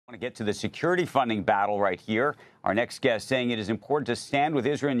To get to the security funding battle right here. Our next guest saying it is important to stand with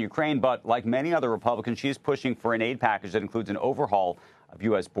Israel and Ukraine, but like many other Republicans, she is pushing for an aid package that includes an overhaul of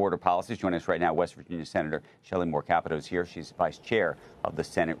U.S. border policies. Joining us right now, West Virginia Senator Shelley Moore Capito is here. She's vice chair of the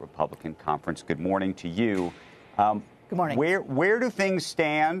Senate Republican Conference. Good morning to you. Good morning. Where do things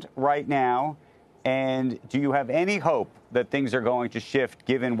stand right now? And do you have any hope that things are going to shift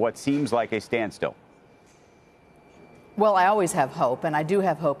given what seems like a standstill? Well, I always have hope, and I do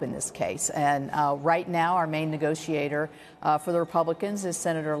have hope in this case. And right now, our main negotiator for the Republicans is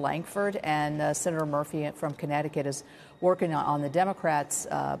Senator Lankford, and Senator Murphy from Connecticut is working on the Democrats'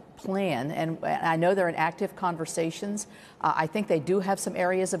 plan. And I know they're in active conversations. I think they do have some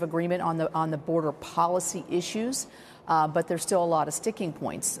areas of agreement on the border policy issues. But there's still a lot of sticking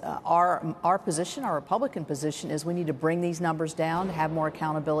points. Our position, our Republican position, is we need to bring these numbers down, have more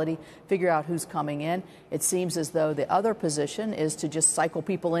accountability, figure out who's coming in. It seems as though the other position is to just cycle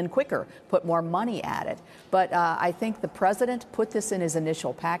people in quicker, put more money at it. But I think the president put this in his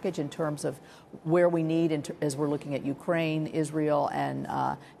initial package in terms of where we need as we're looking at Ukraine, Israel,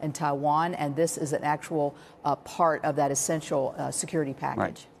 and Taiwan. And this is an actual part of that essential security package.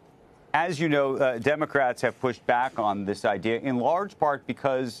 Right. As you know, Democrats have pushed back on this idea in large part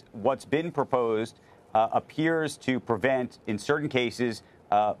because what's been proposed appears to prevent, in certain cases,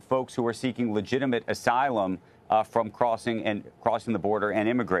 folks who are seeking legitimate asylum from crossing the border and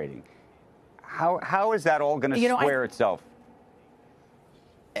immigrating. How is that all going to square itself?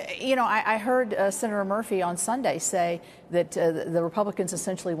 You know, I heard Senator Murphy on Sunday say that the Republicans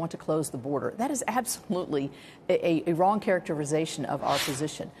essentially want to close the border. That is absolutely a wrong characterization of our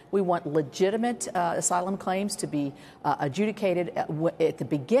position. We want legitimate asylum claims to be adjudicated at the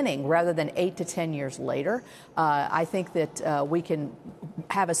beginning rather than 8 to 10 years later. I think that we can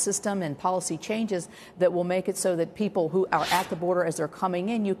have a system and policy changes that will make it so that people who are at the border as they're coming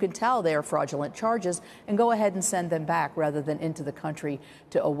in, you can tell they are fraudulent charges and go ahead and send them back rather than into the country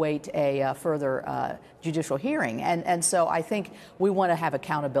to await a further judicial hearing. And so I think we want to have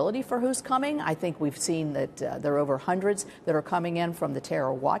accountability for who's coming. I think we've seen that there are over hundreds that are coming in from the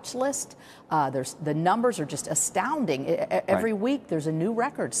terror watch list. The numbers are just astounding. Every week there's a new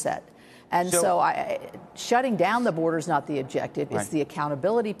record set. And so shutting down the border is not the objective. It's the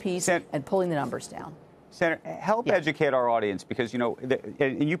accountability piece and pulling the numbers down. Senator, help educate our audience because, you know,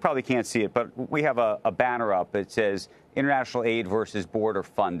 and you probably can't see it, but we have a banner up that says international aid versus border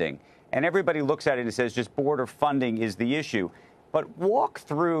funding. And everybody looks at it and says just border funding is the issue. But walk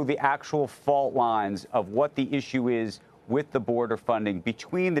through the actual fault lines of what the issue is with the border funding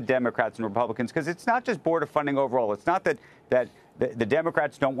between the Democrats and Republicans, because it's not just border funding overall. It's not that the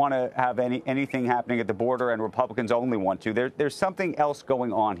Democrats don't want to have anything happening at the border and Republicans only want to. There's something else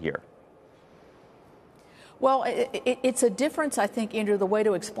going on here. Well, it's a difference, I think, Andrew. The way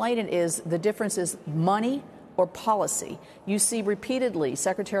to explain it is the difference is money or policy. You see repeatedly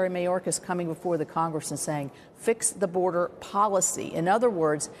Secretary Mayorkas coming before the Congress and saying, fix the border policy. In other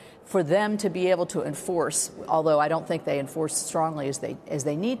words, for them to be able to enforce, although I don't think they enforce strongly as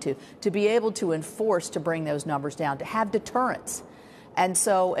they need to be able to enforce to bring those numbers down, to have deterrence. And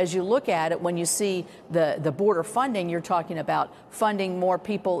so as you look at it, when you see the border funding, you're talking about funding more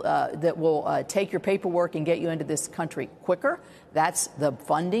people that will take your paperwork and get you into this country quicker. That's the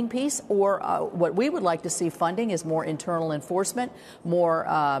funding piece. Or what we would like to see funding is more internal enforcement,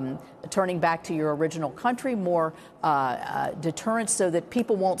 more turning back to your original country, more deterrence so that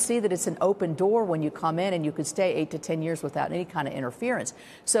people won't see that it's an open door when you come in and you could stay 8 to 10 years without any kind of interference.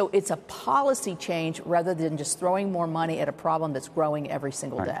 So it's a policy change rather than just throwing more money at a problem that's growing every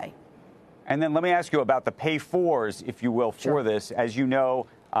single day. And then let me ask you about the pay-fors, if you will, for this. As you know,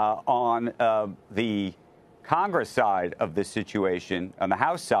 on the Congress side of this situation, on the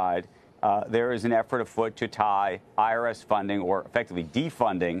House side, there is an effort afoot to tie IRS funding or effectively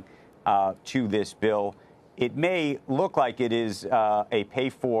defunding to this bill. It may look like it is a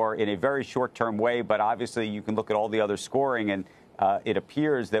pay-for in a very short-term way, but obviously you can look at all the other scoring, and it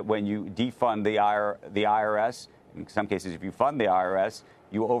appears that when you defund the IRS, in some cases if you fund the IRS,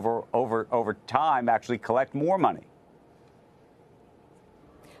 you over time actually collect more money.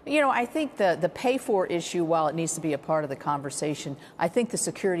 You know, I think the pay-for issue, while it needs to be a part of the conversation, I think the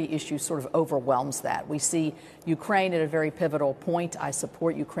security issue sort of overwhelms that. We see Ukraine at a very pivotal point. I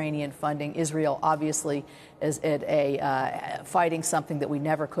support Ukrainian funding. Israel obviously fighting something that we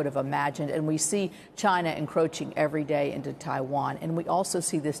never could have imagined. And we see China encroaching every day into Taiwan. And we also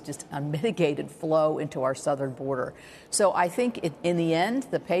see this just unmitigated flow into our southern border. So I think in the end,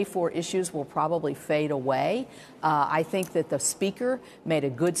 the pay-for issues will probably fade away. I think that the speaker made a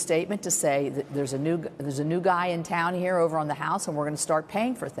good statement to say that there's a new guy in town here over on the House, and we're going to start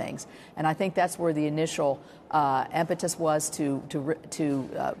paying for things. And I think that's where the initial impetus was to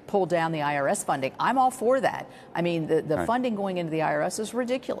pull down the IRS funding. I'm all for that. I mean, the funding going into the IRS is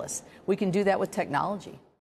ridiculous. We can do that with technology.